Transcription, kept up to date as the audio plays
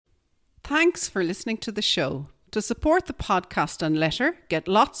Thanks for listening to the show. To support the podcast and letter, get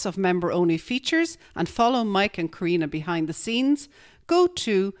lots of member-only features and follow Mike and Karina behind the scenes, go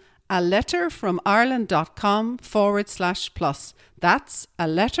to aletterfromireland.com/plus. That's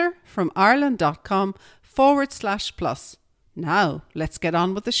aletterfromireland.com/plus. Now, let's get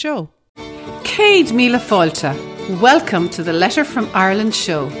on with the show. Céad Míle Fáilte. Welcome to the Letter from Ireland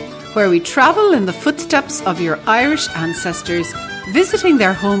show, where we travel in the footsteps of your Irish ancestors, visiting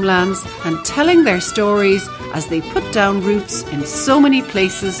their homelands and telling their stories as they put down roots in so many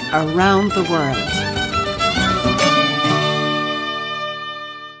places around the world.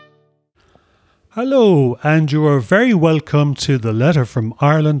 Hello, and you are very welcome to the Letter from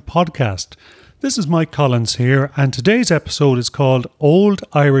Ireland podcast. This is Mike Collins here, and today's episode is called Old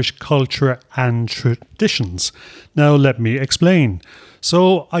Irish Culture and Traditions. Now, let me explain.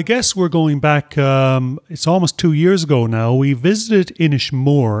 So, I guess we're going back, it's almost 2 years ago now. We visited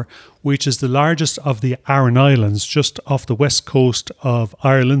Inishmore, which is the largest of the Aran Islands, just off the west coast of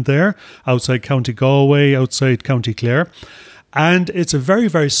Ireland there, outside County Galway, outside County Clare. And it's a very,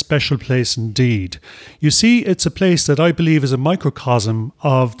 very special place indeed. You see, it's a place that I believe is a microcosm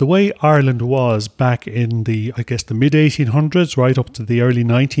of the way Ireland was back in the mid-1800s, right up to the early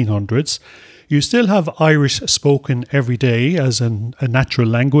 1900s. You still have Irish spoken every day as a natural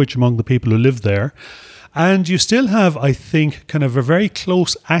language among the people who live there. And you still have, I think, kind of a very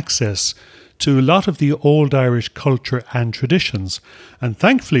close access to a lot of the old Irish culture and traditions. And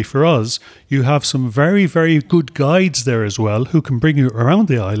thankfully for us, you have some very, very good guides there as well who can bring you around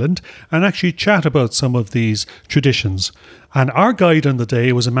the island and actually chat about some of these traditions. And our guide on the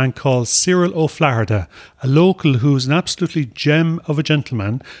day was a man called Cyril O'Flaherty, a local who's an absolutely gem of a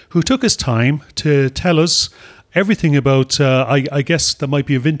gentleman who took his time to tell us everything about, I guess, that might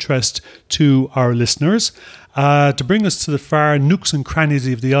be of interest to our listeners, to bring us to the far nooks and crannies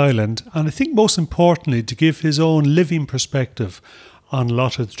of the island, and I think most importantly to give his own living perspective on a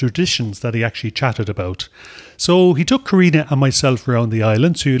lot of the traditions that he actually chatted about. So he took Karina and myself around the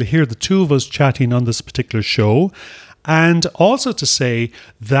island, so you'll hear the two of us chatting on this particular show. And also to say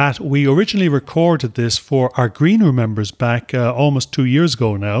that we originally recorded this for our Green Room members back almost 2 years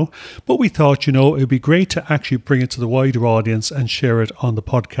ago now, but we thought, it would be great to actually bring it to the wider audience and share it on the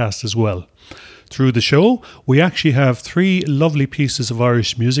podcast as well. Through the show, we actually have 3 lovely pieces of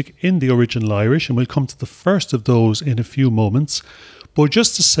Irish music in the original Irish, and we'll come to the first of those in a few moments. But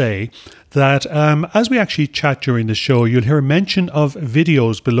just to say that as we actually chat during the show, you'll hear a mention of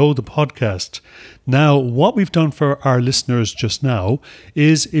videos below the podcast. Now, what we've done for our listeners just now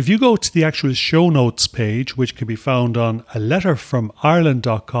is if you go to the actual show notes page, which can be found on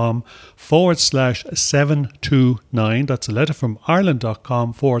aletterfromireland.com/729, that's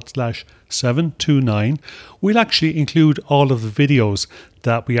aletterfromireland.com/729, we'll actually include all of the videos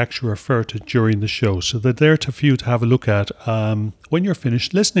that we actually refer to during the show. So they're there for you to have a look at when you're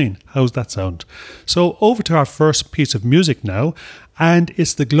finished listening. How's that sound? So over to our first piece of music now, and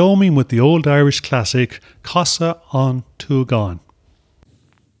it's the Gloaming with the old Irish classic, Casa on Tuagan.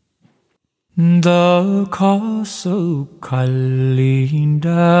 Da casa Colleen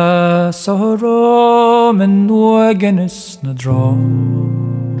da Sorom and Nuagenis na draw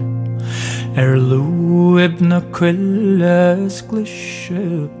Luib na Quilles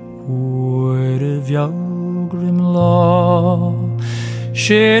Glishe Word of Yogrim Law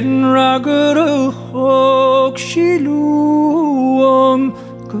Shin Raguru Hog Shiluum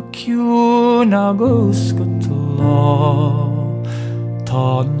Kukun Agus Gutlaw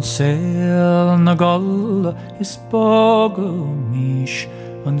Tan sail na galla is bogomish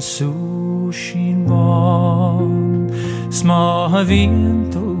an sushin van Sma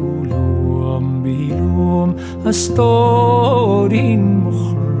vintulum bilum a storin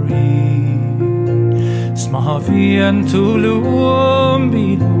mukhri Sma vintulum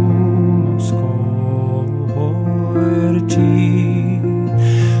bilum skorti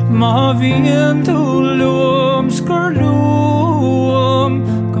Ma vintulum skorlum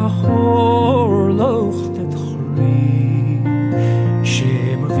Kahorloch det chri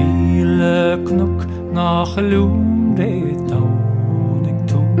Shem vile knuk nach lum de taunig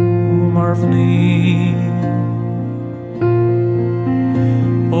tu marvni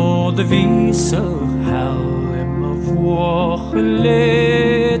O de vise helm of woch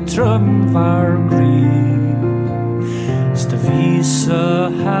letrum var gri Sta vise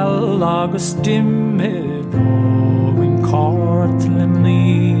hel agus dimme Kartlimni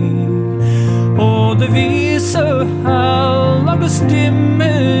O de vise hel agus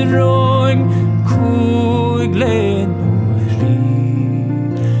dimmeroing Kuiglen ri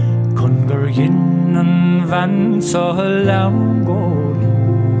Kungar yin an van so lang go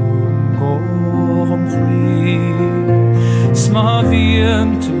Sma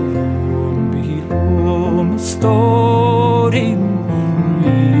vientum bilum storim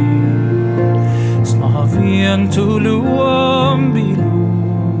Sma vientulum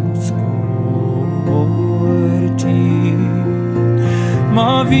bilum scorti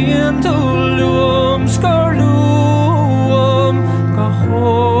Ma vientulum scarlum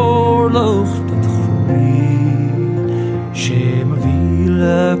Gahorlucht het groei Shema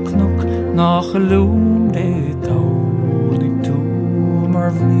vile knok nach loom de touwlik toe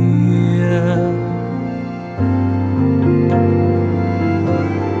maar vlieg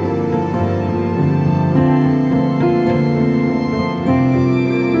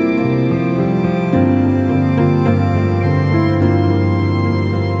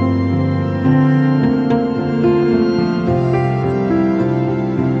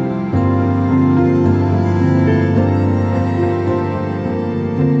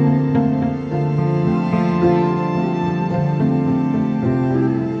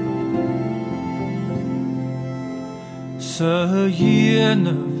Sa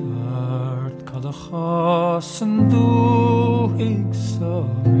hiene vaart kan de gassen doe ik zo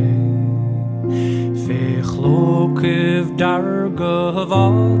mee. Veeglok if daar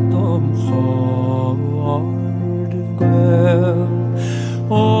gewaad om gehoord gwel.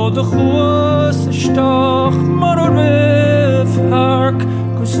 O de grootste stag maar er wef hark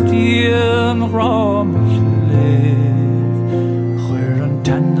kostien ram ik leef. Geur een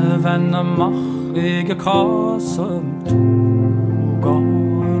tenne van een macht ik kassen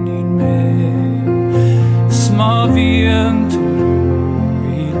toegaan in mij. Sma vientum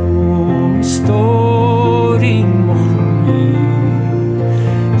bilum storing mochni.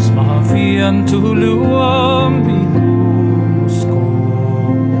 Sma vientulum bilum scorti.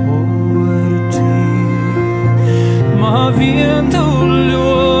 Ma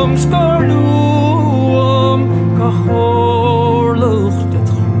vientulum scarlum gahorlucht het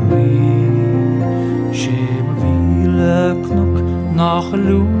groei. Knok nach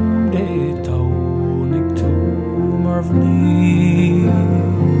loom de toon ik toe maar vlieg.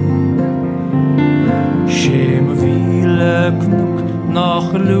 Shema vile knok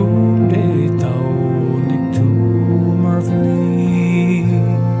nach loom de toon ik toe maar vlieg.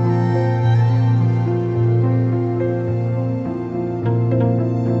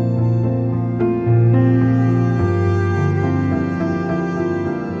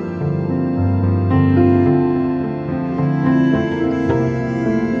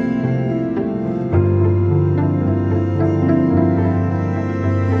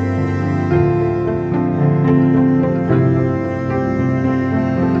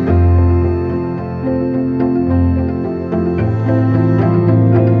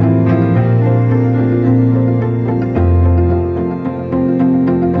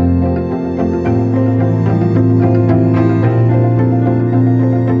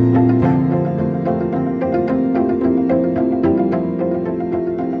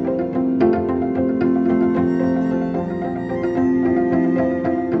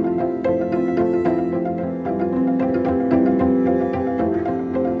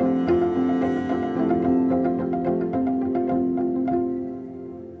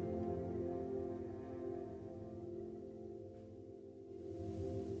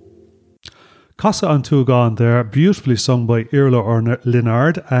 Casa an Tugan there, beautifully sung by Irla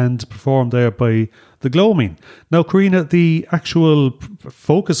Linard and performed there by the Gloaming. Now, Karina, the actual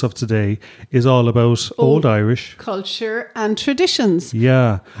focus of today is all about Old Irish culture and traditions.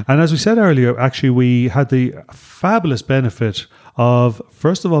 Yeah. And as we said earlier, actually, we had the fabulous benefit of,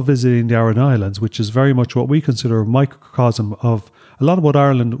 first of all, visiting the Aran Islands, which is very much what we consider a microcosm of a lot of what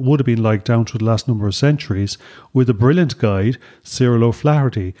Ireland would have been like down through the last number of centuries, with a brilliant guide, Cyril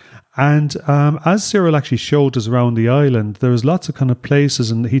O'Flaherty. And as Cyril actually showed us around the island, there was lots of kind of places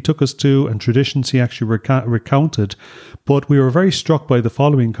and he took us to and traditions he actually recounted. But we were very struck by the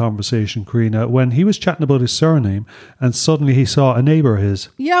following conversation, Karina, when he was chatting about his surname and suddenly he saw a neighbour of his.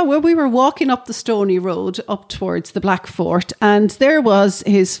 Yeah, well, we were walking up the Stony Road up towards the Black Fort and there was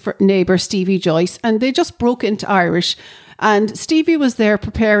his neighbour, Stevie Joyce, and they just broke into Irish. And Stevie was there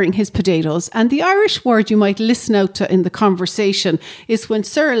preparing his potatoes. And the Irish word you might listen out to in the conversation is when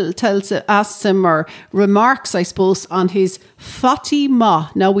Cyril asks him or remarks, I suppose, on his fotty ma.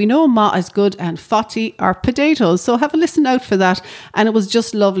 Now, we know ma is good and fotty are potatoes. So have a listen out for that. And it was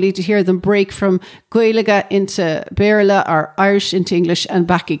just lovely to hear them break from Gaeilge into Béarla or Irish into English and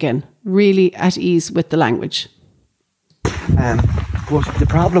back again. Really at ease with the language. But the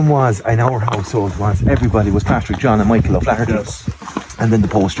problem was, in our household, was everybody was Patrick, John and Michael O'Flaherty. Yes. And then the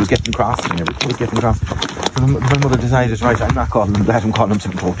post was getting crossed and everything was getting crossed. So my mother decided, right, I'm not calling them, let him call them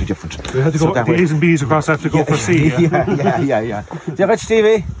something totally different. We had to go, the A's and B's across have to go for C. Yeah. Do you have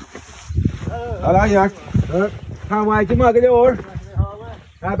Stevie? Hello, yeah. How am I? Do you want to get over?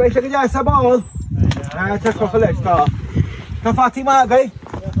 Beth you get a ball? Take off a leg, stop. Can Fatty Maggie?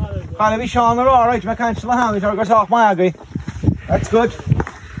 Can I be Sean or alright? I can't still have it or go off Maggie. That's good.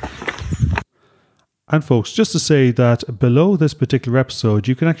 And folks, just to say that below this particular episode,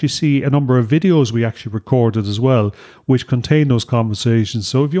 you can actually see a number of videos we actually recorded as well, which contain those conversations.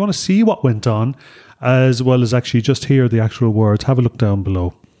 So if you want to see what went on, as well as actually just hear the actual words, have a look down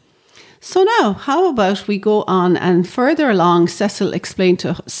below. So now, how about we go on and further along, Cyril explained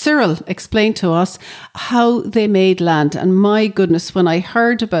to us how they made land. And my goodness, when I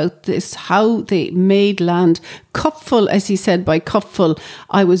heard about this, how they made land, cupful, as he said, by cupful,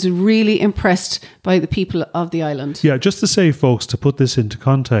 I was really impressed by the people of the island. Yeah, just to say, folks, to put this into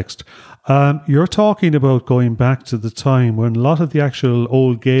context, you're talking about going back to the time when a lot of the actual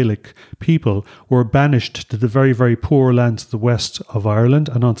old Gaelic people were banished to the very, very poor lands to the west of Ireland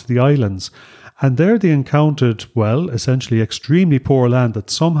and onto the islands. And there they encountered, well, essentially extremely poor land that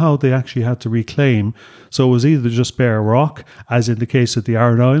somehow they actually had to reclaim. So it was either just bare rock, as in the case of the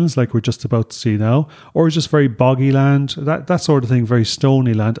Aran Islands, like we're just about to see now, or just very boggy land, that sort of thing, very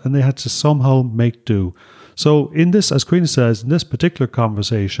stony land, and they had to somehow make do. So in this, as Queen says, in this particular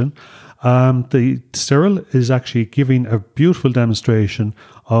conversation, the Cyril is actually giving a beautiful demonstration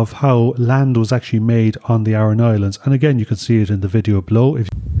of how land was actually made on the Aran Islands. And again, you can see it in the video below.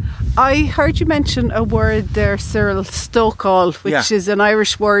 I heard you mention a word there, Cyril, stokall, which is an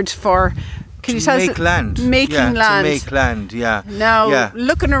Irish word for... Can you tell us? Land. Making land. To make land, yeah. Now,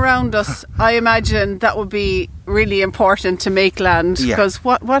 looking around us, I imagine that would be really important to make land, because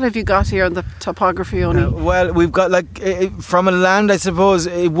what have you got here on the topography, Oni? Well, we've got from a land, I suppose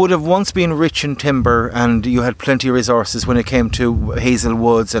it would have once been rich in timber, and you had plenty of resources when it came to hazel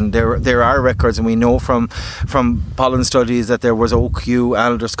woods, and there are records, and we know from pollen studies that there was oak, yew,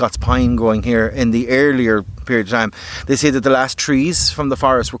 alder, Scots pine growing here in the earlier period of time. They say that the last trees from the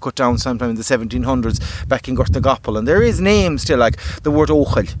forest were cut down sometime in the 1700s back in Gortnagoppel, and there is names still, like the word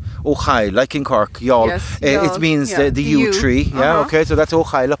Ochai, like in Cork, Yall. Yes, it means the yew tree. Okay, so that's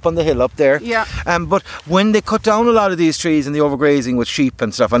Ochai up on the hill up there. But when they cut down a lot of these trees and the overgrazing with sheep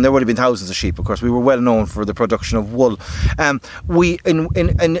and stuff, and there would have been thousands of sheep, of course, we were well known for the production of wool. We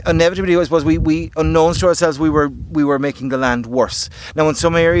inevitably, I suppose, we unknowns to ourselves, we were making the land worse. Now in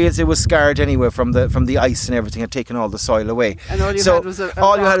some areas it was scarred anyway from the ice and everything had taken all the soil away. And all you had was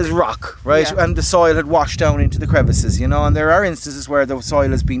all you had is rock, right? Yeah. And the soil had washed down into the crevices, and there are instances where the soil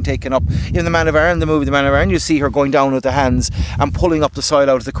has been taken up. In the Man of Iron, the movie The Man of Iron, you see her going down with the hands and pulling up the soil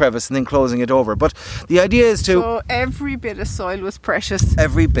out of the crevice and then closing it over. But the idea is to... So every bit of soil was precious?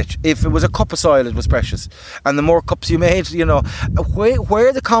 Every bit. If it was a cup of soil, it was precious. And the more cups you made,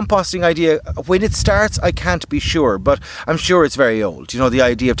 where the composting idea, when it starts, I can't be sure, but I'm sure it's very old. The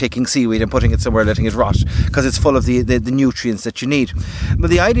idea of taking seaweed and putting it somewhere, letting it rot, because it's full of the nutrients that you need. But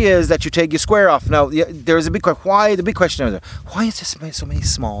the idea is that you square off. Now, there is a big question. Why? The big question is, why is there so many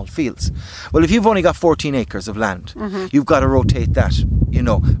small fields? Well, if you've only got 14 acres of land, you've got to rotate that,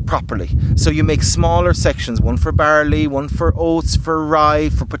 properly. So you make smaller sections, one for barley, one for oats, for rye,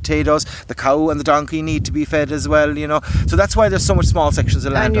 for potatoes. The cow and the donkey need to be fed as well, So that's why there's so much small sections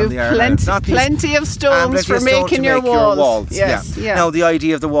of land on the island. Plenty of stones for making your walls. Yes. Now, the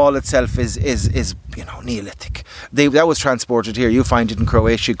idea of the wall itself is Neolithic. That was transported here. You find it in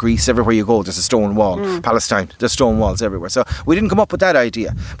Croatia, Greece, everywhere you go, there's a stone wall. Palestine, there's stone walls everywhere. So we didn't come up with that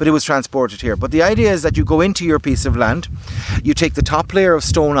idea, but it was transported here. But the idea is that you go into your piece of land, you take the top layer of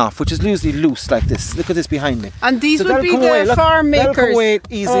stone off, which is usually loose like this. Look at this behind me. And these would be the farm makers. That'll come away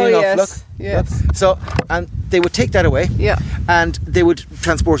easily enough. Look. Yes. So, and they would take that away, and they would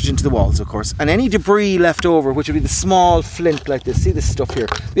transport it into the walls, of course. And any debris left over, which would be the small flint like this, see this stuff here,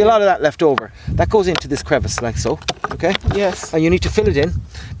 be a lot of that left over. That goes into this crevice like so, okay? Yes. And you need to fill it in,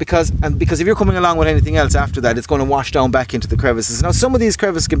 because if you're coming along with anything else after that, it's going to wash down back into the crevices. Now, some of these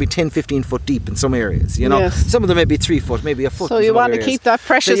crevices can be 10, 15 foot deep in some areas, Yes. Some of them may be 3 foot, maybe a foot. So you want to keep that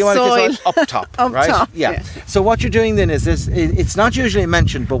precious soil up top, up right? top, yeah. So what you're doing then is this, it's not usually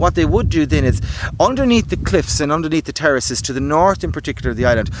mentioned, but what they would do then is underneath the cliffs and underneath the terraces to the north in particular of the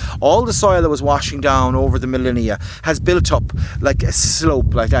island, all the soil that was washing down over the millennia has built up like a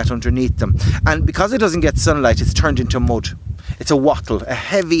slope like that underneath them, and because it doesn't get sunlight, it's turned into mud. It's a wattle, a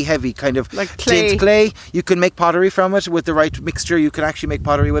heavy kind of like clay. It's clay. You can make pottery from it with the right mixture. You can actually make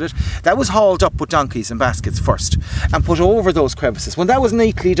pottery with it. That was hauled up with donkeys and baskets first and put over those crevices. When that was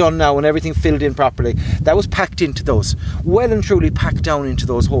neatly done now and everything filled in properly, that was packed into those, well and truly packed down into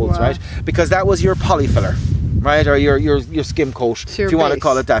those holes, right? Because that was your polyfiller, right, or your skim coat, if you want to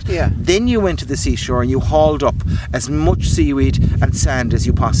call it that. Yeah. Then you went to the seashore and you hauled up as much seaweed and sand as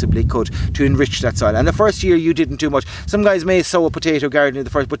you possibly could to enrich that soil. And the first year you didn't do much. Some guys may sow a potato garden in the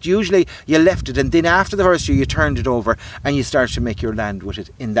first, but usually you left it, and then after the first year you turned it over and you started to make your land with it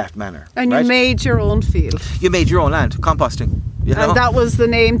in that manner. And right? you made your own field. You made your own land, composting. You know? And that was the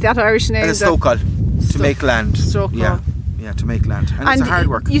name, that Irish name. And it's local, to make land. Yeah, to make land. And it's hard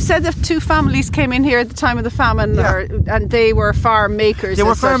work. You said that 2 families came in here at the time of the famine, and they were farm makers. They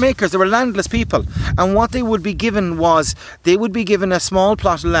were farm makers. They were landless people. And what they would be given was, they would be given a small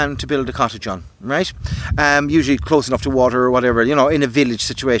plot of land to build a cottage on, right? Usually close enough to water or whatever, you know, in a village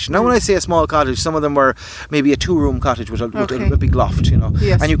situation. Now, when I say a small cottage, some of them were maybe a 2-room cottage with a big loft, you know.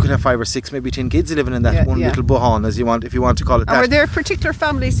 Yes. And you could have 5 or 6, maybe 10 kids living in that little bohan, if you want to call it that. And were there particular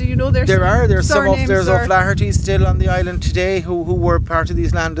families? Do you know there's there's O'Flaherty's still on the island today who were part of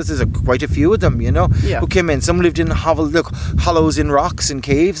these landless. There's quite a few of them, you know, who came in. Some lived in hollows in rocks and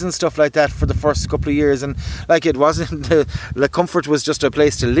caves and stuff like that for the first couple of years, and like it wasn't the comfort was just a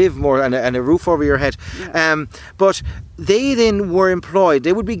place to live more and a roof over your head. But they then were employed.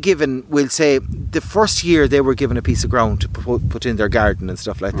 They would be given, we'll say, the first year they were given a piece of ground to put in their garden and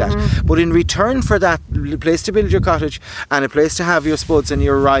stuff like that. But in return for that place to build your cottage and a place to have your spuds and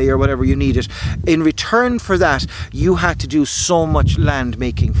your rye or whatever you needed, in return for that, you had to do so much land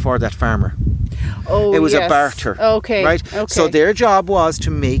making for that farmer. It was a barter. Okay. Right? Okay. So their job was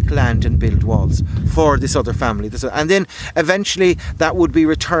to make land and build walls for this other family. And then eventually that would be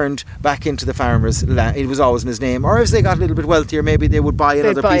returned back into the farmer's land. It was always in his name. Or if they got a little bit wealthier, maybe they would buy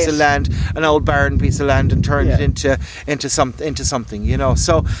another piece of land, an old barren piece of land, and turn it into something, you know.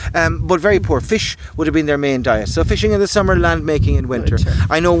 So, but very poor. Fish would have been their main diet. So fishing in the summer, land making in winter.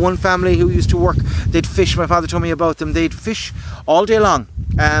 I know one family who used to work, they'd fish, my father told me about them, they'd fish all day long.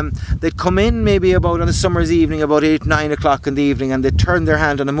 They'd come in maybe about on a summer's evening, about 8-9 o'clock in the evening, and they'd turn their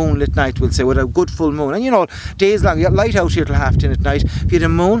hand on a moonlit night, we'll say, with a good full moon. And you know, days long, you got light out here till 10:30 at night. If you had a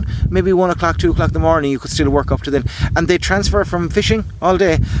moon, maybe 1 o'clock, 2 o'clock in the morning, you could still work up to then. And they transfer from fishing all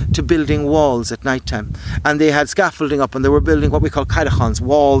day to building walls at night time. And they had scaffolding up, and they were building what we call caidachans,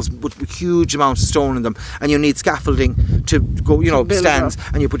 walls with huge amounts of stone in them. And you need scaffolding to go, you know, stands,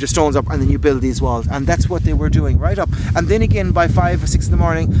 and you put your stones up, and then you build these walls. And that's what they were doing right up. And then again by 5 or 6 in the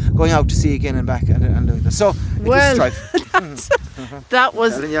morning, going out to sea again and back and doing this. So it was strife. that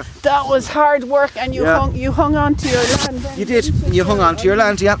was hard work, and you hung on to your land. You did. You hung on to your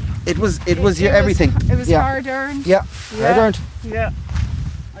land. Yeah. It was your everything. It was hard earned. Yeah. Hard earned. Yeah.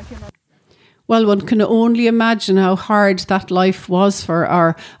 Well, one can only imagine how hard that life was for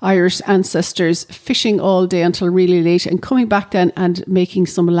our Irish ancestors, fishing all day until really late and coming back then and making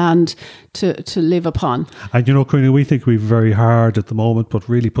some land to live upon. And you know, Queenie, we think we're very hard at the moment, but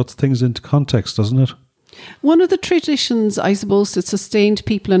really puts things into context, doesn't it? One of the traditions, I suppose, that sustained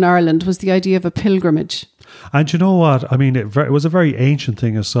people in Ireland was the idea of a pilgrimage. And you know what? I mean, it was a very ancient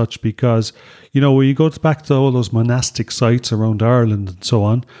thing as such, because, you know, when you go back to all those monastic sites around Ireland and so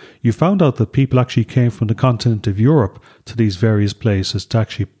on, you found out that people actually came from the continent of Europe to these various places to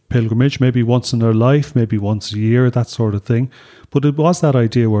actually pilgrimage, maybe once in their life, maybe once a year, that sort of thing. But it was that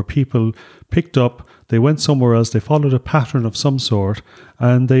idea where people picked up, they went somewhere else, they followed a pattern of some sort,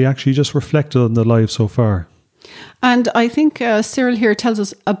 and they actually just reflected on their lives so far. And I think Cyril here tells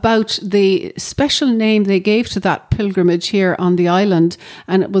us about the special name they gave to that pilgrimage here on the island,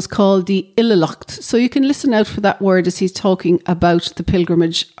 and it was called the Illilocht. So you can listen out for that word as he's talking about the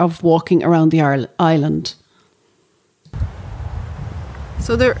pilgrimage of walking around the island.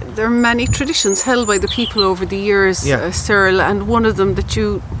 So there are many traditions held by the people over the years, Cyril, and one of them that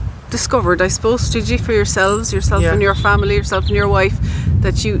you discovered, I suppose, did you, for yourself and your family, yourself and your wife,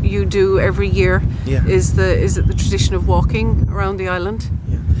 that you do every year, is it the tradition of walking around the island?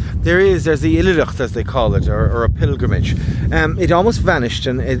 There's the Illilocht, as they call it, or a pilgrimage. It almost vanished,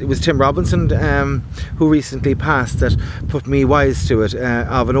 and it was Tim Robinson who recently passed that put me wise to it,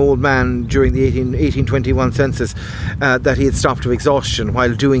 of an old man during the 1821 census that he had stopped of exhaustion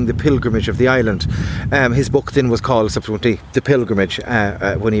while doing the pilgrimage of the island. His book then was called subsequently The Pilgrimage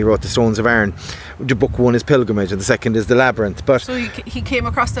when he wrote The Stones of Iron. The book one is Pilgrimage and the second is The Labyrinth. But so he came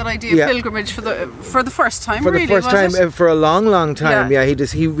across that idea of pilgrimage for the first time. For the first time, for a long time.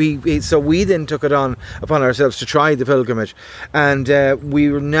 So we then took it on upon ourselves to try the pilgrimage, and we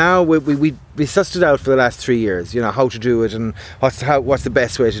we sussed it out for the last 3 years, you know, how to do it and what's the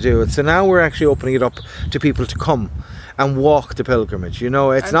best way to do it. So now we're actually opening it up to people to come and walk the pilgrimage. You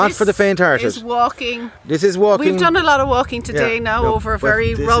know, it's not for the faint-hearted. This is walking. We've done a lot of walking today over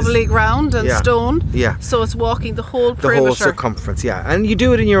very rubbly ground and stone. Yeah. So it's walking the whole perimeter. The whole circumference, yeah. And you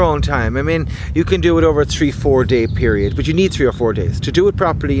do it in your own time. I mean, you can do it over a 3-4 day period, but you need 3 or 4 days. To do it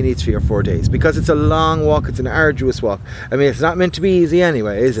properly, you need 3 or 4 days because it's a long walk, it's an arduous walk. I mean, it's not meant to be easy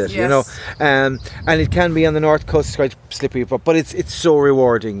anyway, is it? Yes. You know, and it can be on the north coast, it's quite slippery, but it's so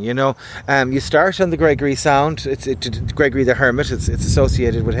rewarding, you know. You start on the Gregory Sound, it's Gregory the Hermit, it's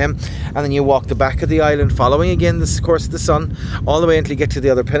associated with him, and then you walk the back of the island following again the course of the sun all the way until you get to the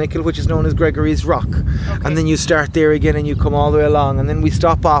other pinnacle, which is known as Gregory's Rock. And then you start there again and you come all the way along, and then we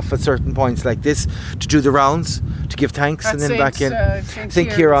stop off at certain points like this to do the rounds, to give thanks, and then back in St.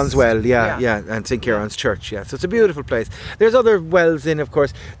 Kieran's Well, and St. Kieran's Church, so it's a beautiful place. There's other wells in, of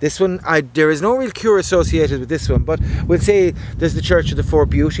course. This one, there is no real cure associated with this one, but we'll say there's the Church of the Four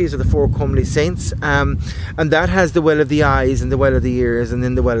Beauties or the Four Comely Saints, and that has the Well of the Eyes and the Well of the Ears and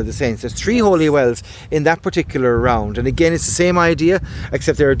then the Well of the Saints. There's 3 holy wells in that particular round, and again it's the same idea,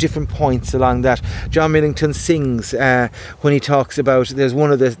 except there are different points along that. John Millington sings when he talks about, there's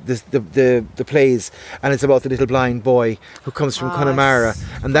one of the plays, and it's about the little blind boy who comes from Connemara,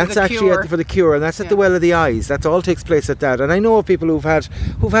 and that's actually for the cure, and that's at the Well of the Eyes. That all takes place at that, and I know of people who've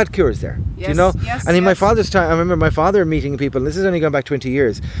had cures there. Yes, do you know? yes, and in my father's time, I remember my father meeting people, and this is only gone back 20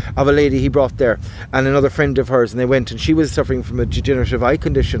 years, of a lady he brought there and another friend of hers, and they went, and she was suffering from a degenerative eye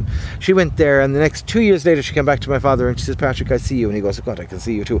condition. She went there, and the next 2 years later she came back to my father and she says, "Patrick, I see you." And he goes, "Oh God, I can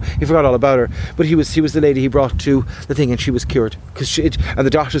see you too." He forgot all about her, but he was the lady he brought to the thing, and she was cured, and the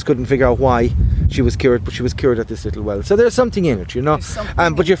doctors couldn't figure out why she was cured, but she was cured at this little well. So there's something in it, you know.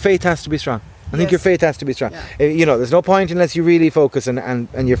 But your faith has to be strong. I think your faith has to be strong. You know, there's no point unless you really focus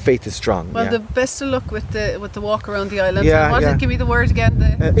and your faith is strong. Well, the best of luck with the walk around the island. Give me the word again.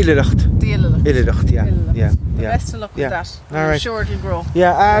 Ililacht. The Ililacht. Ililacht, yeah. The best of luck with that. All right. I'm sure it'll grow.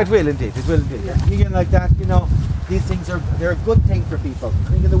 Yeah, it will indeed. It will indeed. Yeah. Again, like that, you know, these things they're a good thing for people.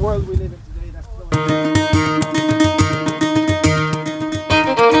 I think in the world we live in today, that's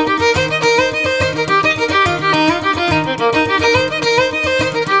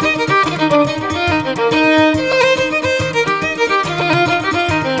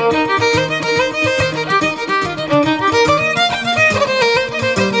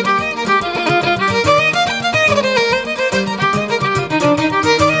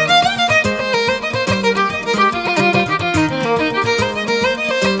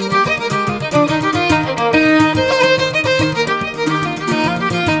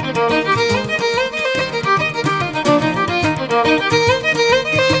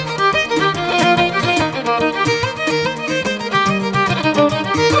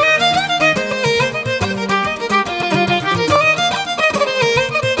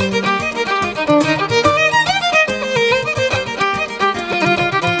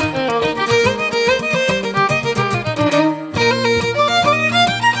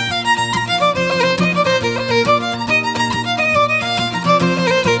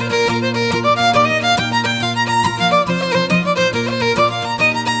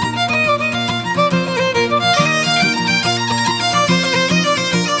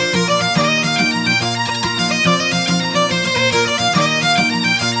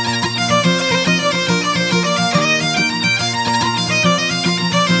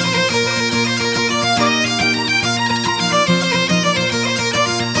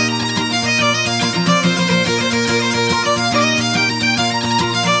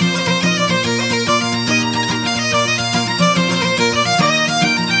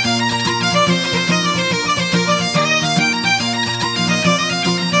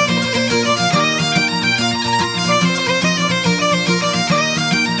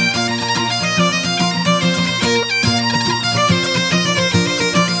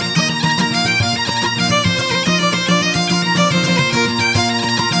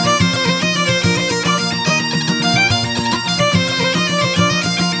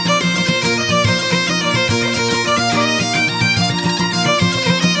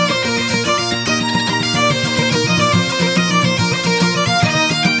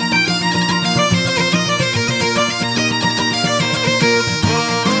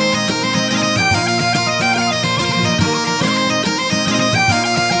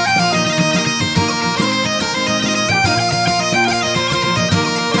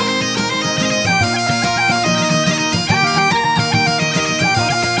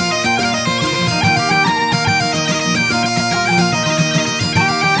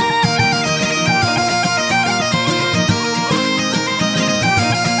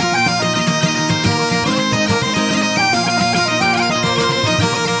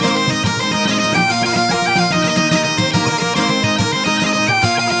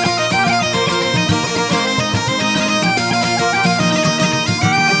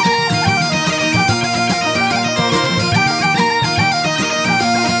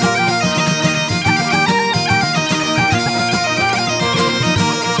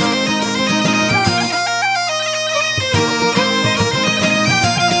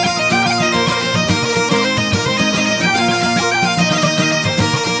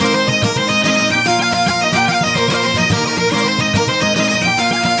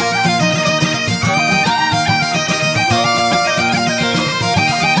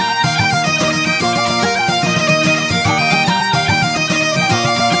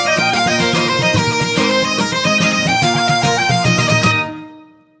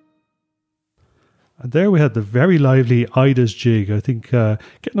And there we had the very lively Ida's jig. I think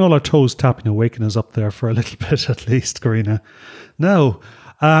getting all our toes tapping and waking us up there for a little bit at least, Karina. Now,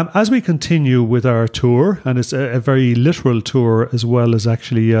 as we continue with our tour, and it's a very literal tour as well as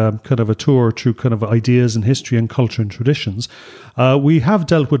actually kind of a tour through kind of ideas and history and culture and traditions, we have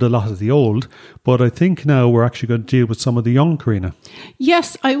dealt with a lot of the old, but I think now we're actually going to deal with some of the young, Karina.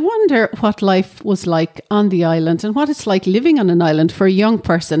 Yes, I wonder what life was like on the island and what it's like living on an island for a young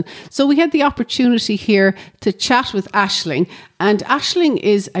person. So we had the opportunity here to chat with Aisling, and Aisling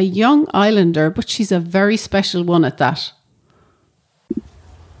is a young islander, but she's a very special one at that.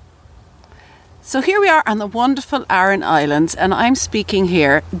 So here we are on the wonderful Aran Islands, and I'm speaking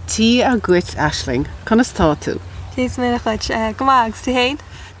here. Dia Gwit Aisling. Conas Tatu.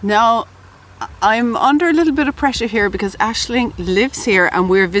 Now, I'm under a little bit of pressure here because Aisling lives here and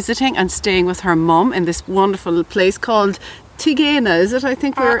we're visiting and staying with her mum in this wonderful place called Tigana, is it? I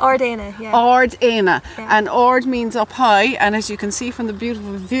think we're... Ordena, yeah. Ordena. Yeah. And Ord means up high, and as you can see from the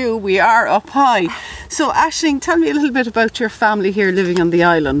beautiful view, we are up high. So Aisling, tell me a little bit about your family here living on the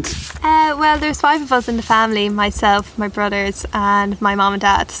island. Well, there's 5 of us in the family, myself, my brothers and my mum and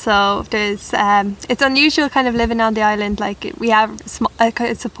dad. So there's it's unusual kind of living on the island. Like we have,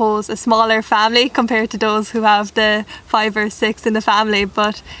 I suppose, a smaller family compared to those who have the 5 or 6 in the family,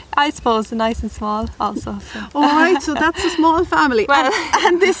 but I suppose nice and small also. So. All right, so that's a small family. Well,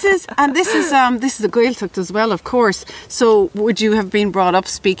 and this is a Gaeltacht as well, of course. So would you have been brought up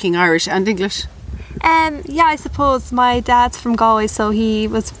speaking Irish and English? Yeah, I suppose my dad's from Galway, so he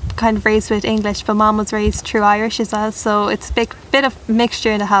was kind of raised with English, but mum was raised through Irish as well, so it's a bit of mixture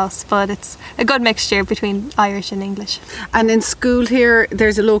in the house, but it's a good mixture between Irish and English. And in school here,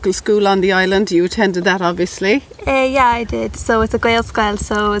 there's a local school on the island. You attended that, obviously? Yeah, I did. So it's a Gael school,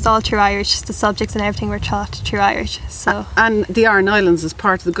 so it's all through Irish. The subjects and everything were taught through Irish. So and the Aran Islands is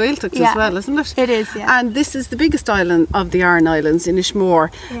part of the Gaeltacht as well, isn't it? It is, yeah. And this is the biggest island of the Aran Islands in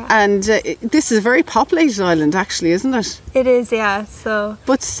Ishmore. Yeah. And this is a very populated island, actually, isn't it? It is, yeah. So,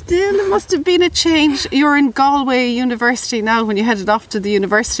 but still, it must have been a change. You're in Galway University now. When you headed off to the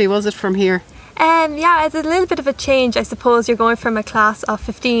university, was it from here? Yeah, it's a little bit of a change. I suppose you're going from a class of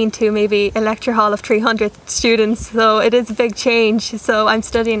 15 to maybe a lecture hall of 300 students, so it is a big change. So I'm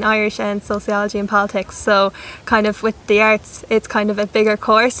studying Irish and sociology and politics, so kind of with the arts it's kind of a bigger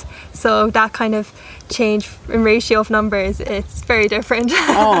course, so that kind of change in ratio of numbers, it's very different.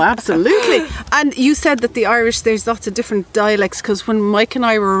 Oh, absolutely. And you said that the Irish, there's lots of different dialects, because when Mike and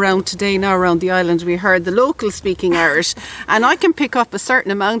I were around today now around the island, we heard the locals speaking Irish, and I can pick up a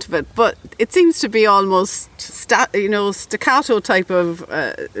certain amount of it, but it seems to be almost staccato type of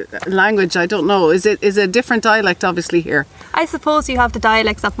language. I don't know. Is it a different dialect obviously here? I suppose you have the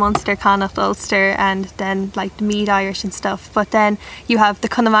dialects of Munster, Connacht, Ulster, and then like the Meath Irish and stuff, but then you have the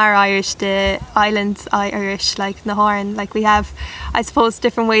Connemara Irish, the Islands Irish, like the Horn. Like we have, I suppose,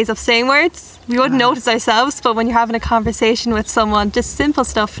 different ways of saying words. We wouldn't notice ourselves, but when you're having a conversation with someone, just simple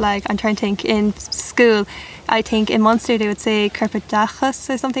stuff like, I'm trying to think, in school, I think in Munster they would say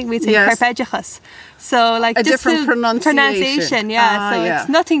Carpedachas or something, we'd say Carpedachas. So like a just different pronunciation. It's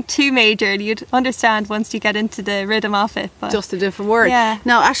nothing too major. You'd understand once you get into the rhythm of it. But just a different word. Yeah.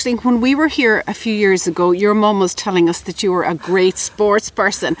 Now, Aisling, when we were here a few years ago, your mum was telling us that you were a great sports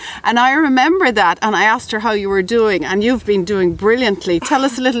person. And I remember that, and I asked her how you were doing, and you've been doing brilliantly. Tell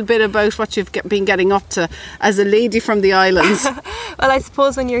us a little bit about what you've been getting up to as a lady from the islands. Well, I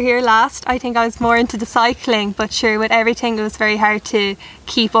suppose when you were here last, I think I was more into the cycling, but sure, with everything it was very hard to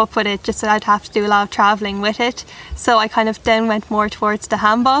keep up with it, just that I'd have to do a lot of travelling with it. So I kind of then went more towards the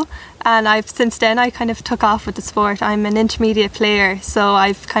handball, and since then I kind of took off with the sport. I'm an intermediate player, so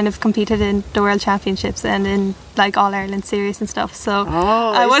I've kind of competed in the World Championships and in like All Ireland series and stuff. So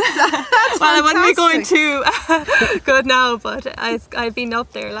I wouldn't be going too good now, but I've been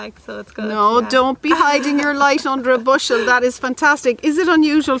up there, like, so it's good. No, don't be hiding your light under a bushel. That is fantastic. Is it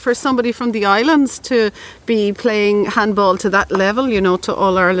unusual for somebody from the islands to be playing handball to that level, to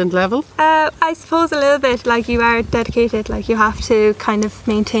All Ireland level? I suppose a little bit. Like, you are dedicated, like you have to kind of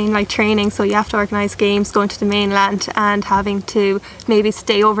maintain like training, so you have to organise games, going to the mainland and having to maybe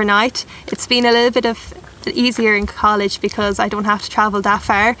stay overnight. It's been a little bit of easier in college because I don't have to travel that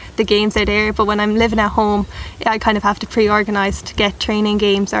far. The games are there, but when I'm living at home I kind of have to pre-organise to get training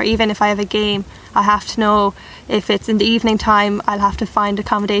games, or even if I have a game I have to know if it's in the evening time, I'll have to find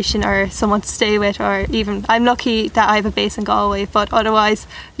accommodation or someone to stay with, or even I'm lucky that I have a base in Galway, but otherwise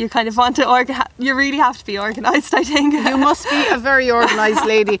you kind of want to you really have to be organised, I think. You must be a very organised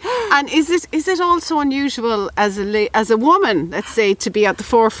lady. And is it also unusual as a woman, let's say, to be at the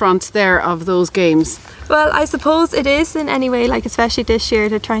forefront there of those games? Well, I suppose it is in any way, like especially this year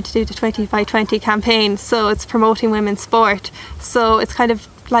they're trying to do the 20 by 20 campaign, so it's promoting women's sport. So it's kind of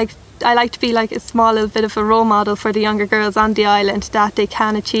like, I like to be like a small little bit of a role model for the younger girls on the island, that they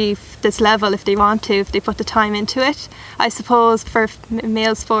can achieve this level if they want to, if they put the time into it. I suppose for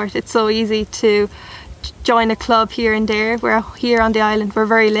male sport it's so easy to join a club here and there, where here on the island we're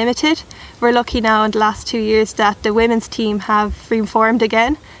very limited. We're lucky now in the last 2 years that the women's team have reformed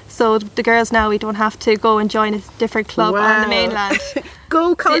again, so the girls now, we don't have to go and join a different club on the mainland.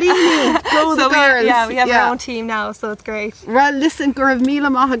 Go Colleen, go the girls. We have our own team now, so it's great. Well, listen, Gurav Mila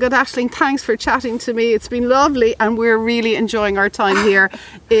Mahagad Ashling, thanks for chatting to me. It's been lovely, and we're really enjoying our time here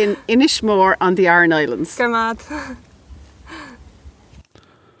in Inishmore on the Aran Islands. Garmad.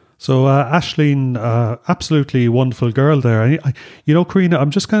 So Aisling, absolutely wonderful girl there. And, Karina, I'm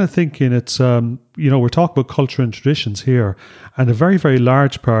just kind of thinking it's, we're talking about culture and traditions here. And a very, very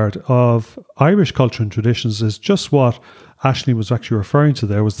large part of Irish culture and traditions is just what Aisling was actually referring to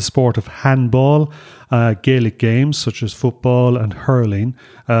there, was the sport of handball, Gaelic games such as football and hurling,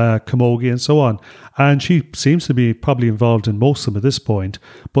 camogie and so on. And she seems to be probably involved in most of them at this point.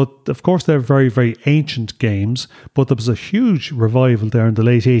 But of course, they're very, very ancient games. But there was a huge revival there in the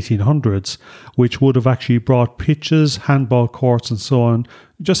late 1800s, which would have actually brought pitches, handball courts and so on,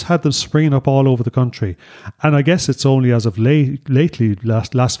 just had them springing up all over the country. And I guess it's only as of lately,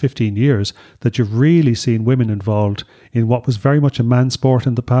 last 15 years, that you've really seen women involved in what was very much a man's sport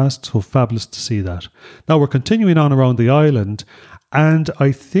in the past. So fabulous to see that. Now we're continuing on around the island, and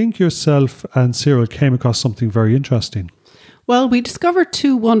I think yourself and Cyril came across something very interesting. Well, we discovered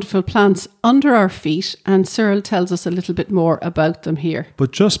 2 wonderful plants under our feet, and Cyril tells us a little bit more about them here.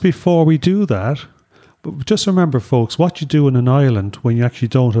 But just before we do that, just remember, folks, what you do in an island when you actually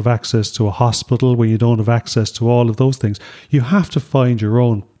don't have access to a hospital, when you don't have access to all of those things, you have to find your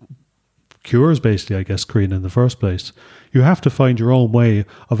own cures, basically, I guess, Karina, in the first place. You have to find your own way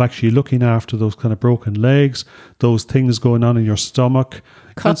of actually looking after those kind of broken legs, those things going on in your stomach.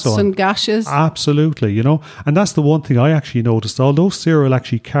 Cuts and gashes. Absolutely, And that's the one thing I actually noticed. Although Cyril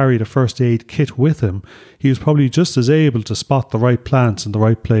actually carried a first aid kit with him, he was probably just as able to spot the right plants in the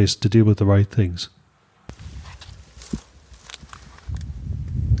right place to deal with the right things.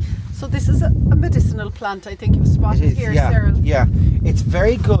 So this is a medicinal plant, I think you've spotted here, Cyril. Yeah, it's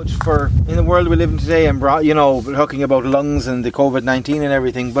very good for, in the world we live in today, and talking about lungs and the COVID-19 and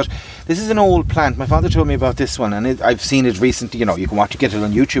everything, but this is an old plant. My father told me about this one, and I've seen it recently. You can get it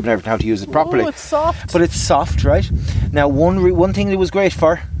on YouTube and everything, how to use it properly. Oh, it's soft. But it's soft, right? Now, one thing that was great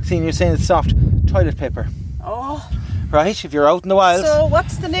for, seeing you're saying it's soft, toilet paper. Oh. Right, if you're out in the wilds. So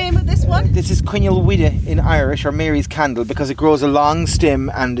what's the name of this one? This is Quinil Wida in Irish, or Mary's candle, because it grows a long stem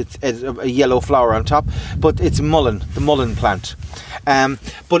and it's a yellow flower on top. But it's mullein, the mullein plant.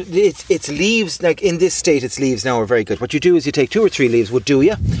 But its leaves, like in this state, its leaves now are very good. What you do is you take 2 or 3 leaves,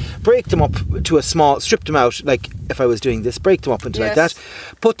 break them up to a small, strip them out, like if I was doing this, break them up into like that,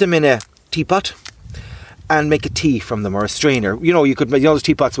 put them in a teapot, and make a tea from them, or a strainer. You could make those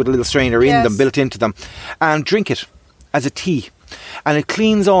teapots with a little strainer in them, built into them, and drink it as a tea, and it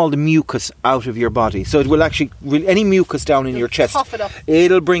cleans all the mucus out of your body. So it will actually, any mucus down in your chest, puff it up.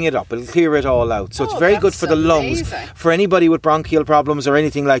 It'll bring it up, it'll clear it all out. So it's very good for the lungs, for anybody with bronchial problems or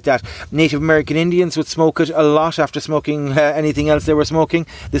anything like that. Native American Indians would smoke it a lot after smoking anything else they were smoking.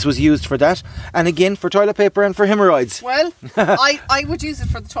 This was used for that, and again for toilet paper and for hemorrhoids. Well, I would use it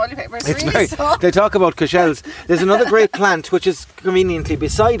for the toilet paper. It's really soft. They talk about cushels. There's another great plant which is conveniently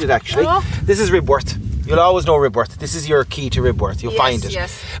beside it, actually. This is ribwort. You'll always know ribwort. This is your key to ribwort. You'll find it.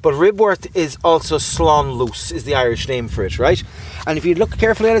 Yes. But ribwort is also slán loose, is the Irish name for it, right? And if you look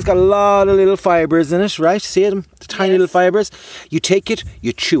carefully at it, it's got a lot of little fibres in it, right? See them? The tiny little fibres. You take it,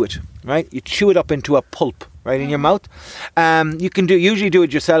 you chew it, right? You chew it up into a pulp, right, in your mouth. You can usually do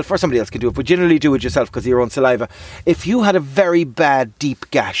it yourself, or somebody else can do it, but generally do it yourself because of your own saliva. If you had a very bad, deep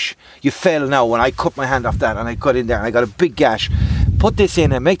gash, you fell now when I cut my hand off that and I cut in there and I got a big gash. Put this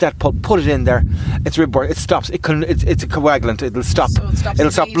in and make that pulp, put it in there. It's ribwort. It stops. It's a coagulant. It'll stop. So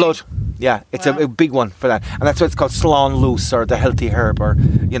it'll stop blood. Yeah, it's a big one for that. And that's why it's called slán loose, or the healthy herb, or,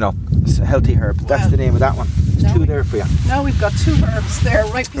 it's a healthy herb. That's the name of that one. There's 2 there for you. Now we've got 2 herbs there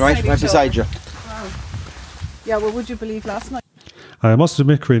right beside you. Wow. Yeah, well, would you believe last night? I must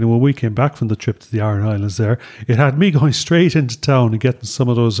admit, Karina, when we came back from the trip to the Aran Islands there, it had me going straight into town and getting some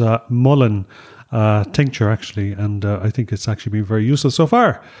of those mullein tincture, actually, and I think it's actually been very useful so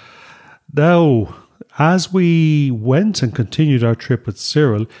far. Now, as we went and continued our trip with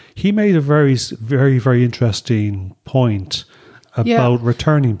Cyril, he made a very, very, very interesting point about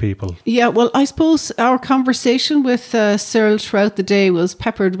returning people. Yeah, well, I suppose our conversation with Cyril throughout the day was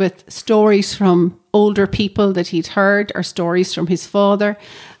peppered with stories from older people that he'd heard, or stories from his father.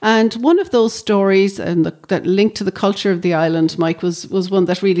 And one of those stories and that linked to the culture of the island, Mike, was one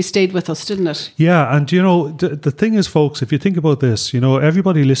that really stayed with us, didn't it? Yeah, and the thing is, folks, if you think about this,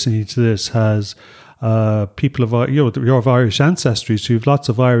 everybody listening to this has people of you're of Irish ancestry, so you've lots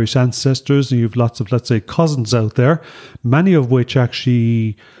of Irish ancestors, and you've lots of, let's say, cousins out there, many of which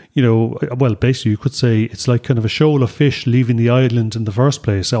actually, well, basically you could say it's like kind of a shoal of fish leaving the island in the first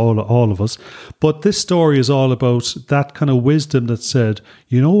place, all of us. But this story is all about that kind of wisdom that said,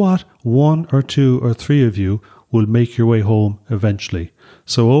 you know what, 1 or 2 or 3 of you will make your way home eventually.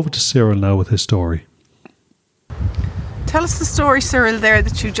 So over to Cyril now with his story. Tell us the story, Cyril, there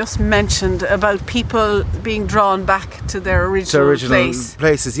that you just mentioned about people being drawn back to their original place.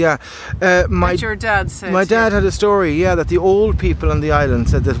 Places, yeah. Your dad said. My dad had a story, that the old people on the island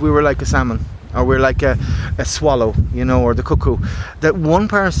said that we were like a salmon, or we're like a swallow, or the cuckoo. That one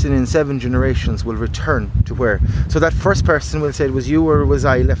person in 7 generations will return to where. So that first person will say it was you or was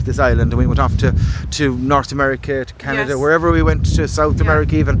I left this island and we went off to North America, to Canada, wherever we went, to South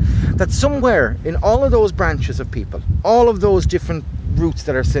America even. That somewhere in all of those branches of people, all of those different routes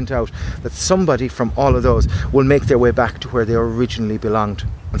that are sent out, that somebody from all of those will make their way back to where they originally belonged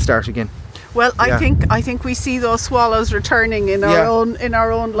and start again. Well, I think we see those swallows returning in our own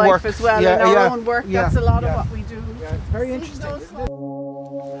life work as well, in our own work. That's a lot of what we do. Yeah, it's very interesting.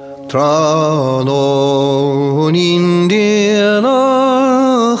 Tranon indianach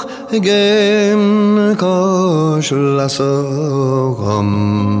gem kaslasagam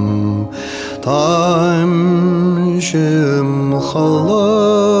time shim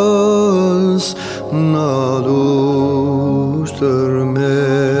khalas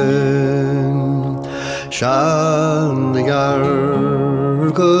nadustermen shan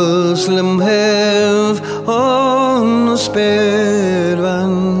gargus lim hev on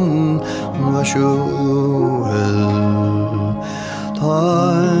spelvan vashul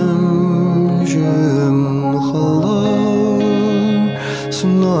time shim khalas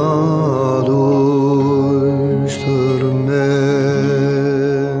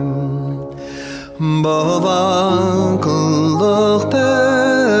nadustermen baba kullah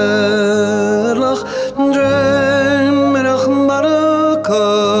perlach dremerach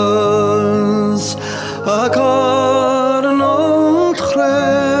marakas akar not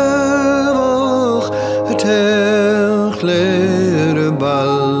khrevach techler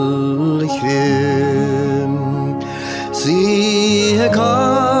balchrim sie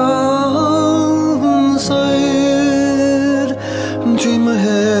kan sayr dream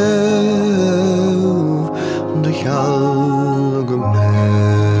ahead the halgame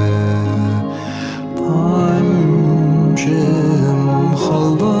time jim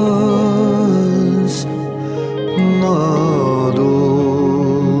khalas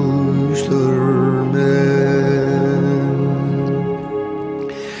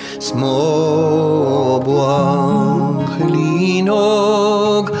nadustermen small buang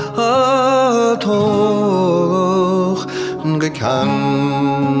linog atoch gekan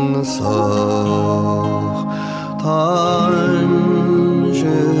sach time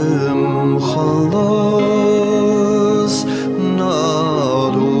jim khalas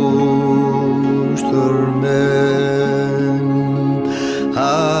nadustermen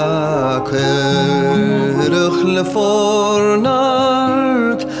akerch lefornart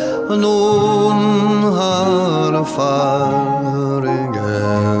nun har faringen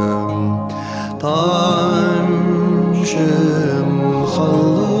time jim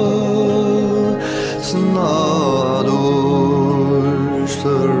khalas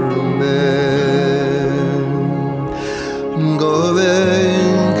nadustermen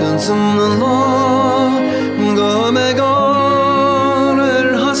govenken som la go megar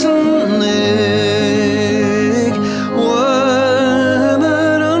hasnek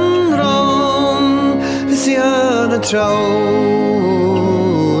wemer an ram sian trau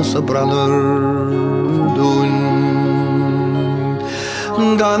sobraner dun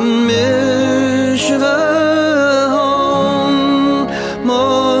gan mishvan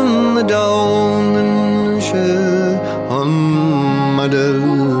mon down she on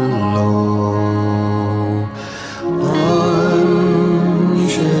madello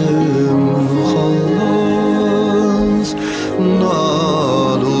anjem khalas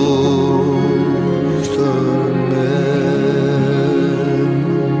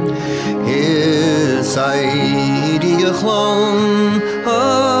nadustermen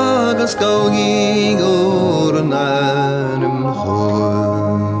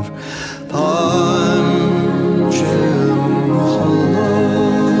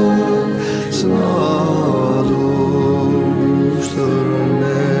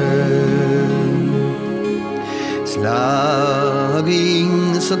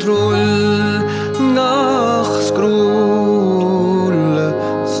sa trull nach skrull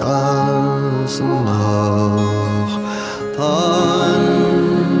sa smach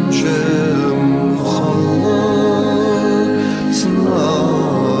panchem khalla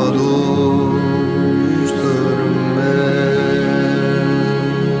snado sterme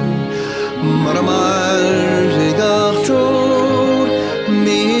marmar rigartor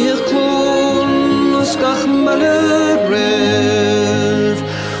mir kun skach malrev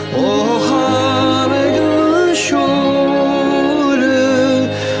o khareg shore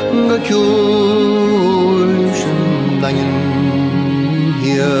gakyul shundangen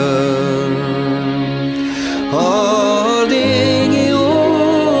hier harding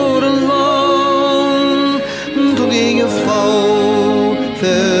your long to give you fall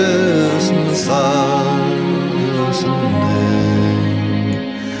first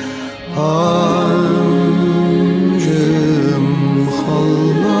Anjem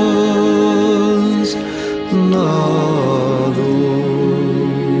khallas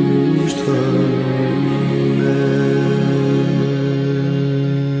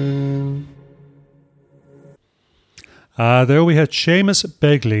There we had Seamus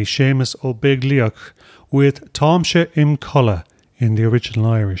Begley, Seamus O'Begliach, with Táimse Imcolla in the original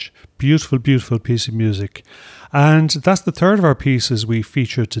Irish. Beautiful, beautiful piece of music. And that's the third of our pieces we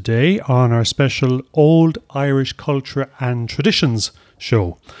feature today on our special Old Irish Culture and Traditions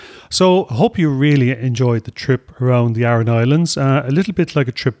show. So I hope you really enjoyed the trip around the Aran Islands, a little bit like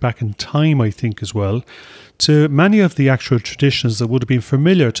a trip back in time, I think, as well, to many of the actual traditions that would have been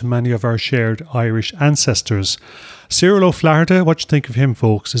familiar to many of our shared Irish ancestors. Cyril O'Flaherty, what do you think of him,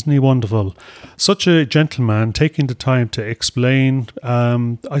 folks? Isn't he wonderful? Such a gentleman, taking the time to explain,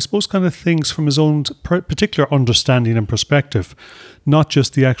 I suppose, kind of things from his own particular understanding and perspective, not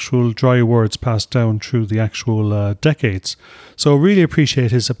just the actual dry words passed down through the actual decades. So really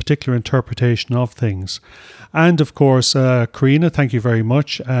appreciate his particular interpretation of things. And of course, Karina, thank you very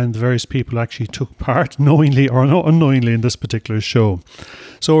much, and the various people who actually took part, knowingly or unknowingly, in this particular show.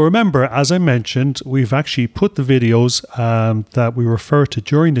 So remember, as I mentioned, we've actually put the videos that we refer to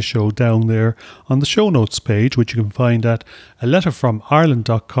during the show down there on the show notes page, which you can find at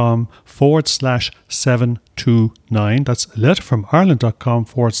aletterfromireland.com/729. That's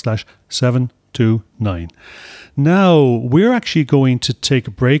aletterfromireland.com/729. Now, we're actually going to take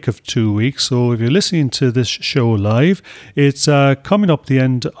a break of 2 weeks. So if you're listening to this show live, it's coming up the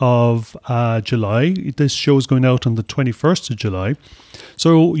end of July. This show is going out on the 21st of July.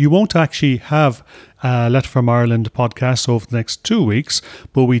 So you won't actually have Letter from Ireland podcast over the next 2 weeks,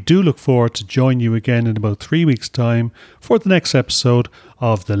 but we do look forward to joining you again in about 3 weeks' time for the next episode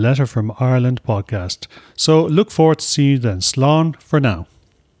of the Letter from Ireland podcast. So look forward to seeing you then. Slán for now.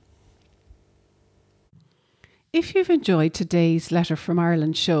 If you've enjoyed today's Letter from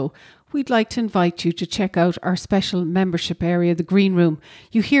Ireland show, we'd like to invite you to check out our special membership area, the Green Room.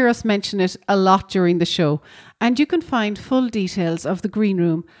 You hear us mention it a lot during the show, and you can find full details of the Green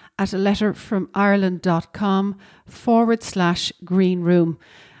Room at aletterfromireland.com/Green Room.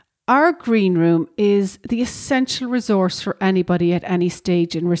 Our Green Room is the essential resource for anybody at any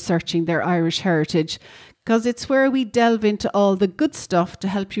stage in researching their Irish heritage, because it's where we delve into all the good stuff to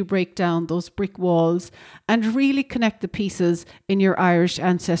help you break down those brick walls and really connect the pieces in your Irish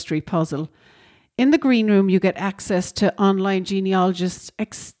ancestry puzzle. In the Green Room, you get access to online genealogists,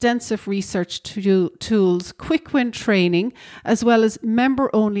 extensive research tools, quick win training, as well as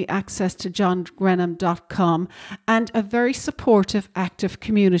member-only access to johngrenham.com and a very supportive, active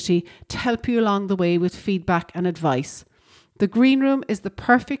community to help you along the way with feedback and advice. The Green Room is the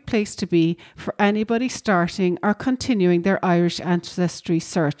perfect place to be for anybody starting or continuing their Irish ancestry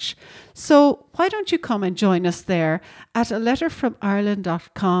search. So why don't you come and join us there at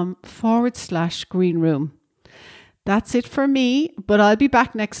aletterfromireland.com/Green Room. That's it for me, but I'll be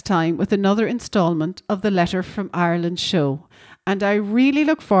back next time with another instalment of the Letter from Ireland show. And I really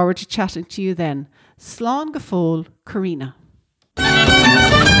look forward to chatting to you then. Slán go fóill, Karina.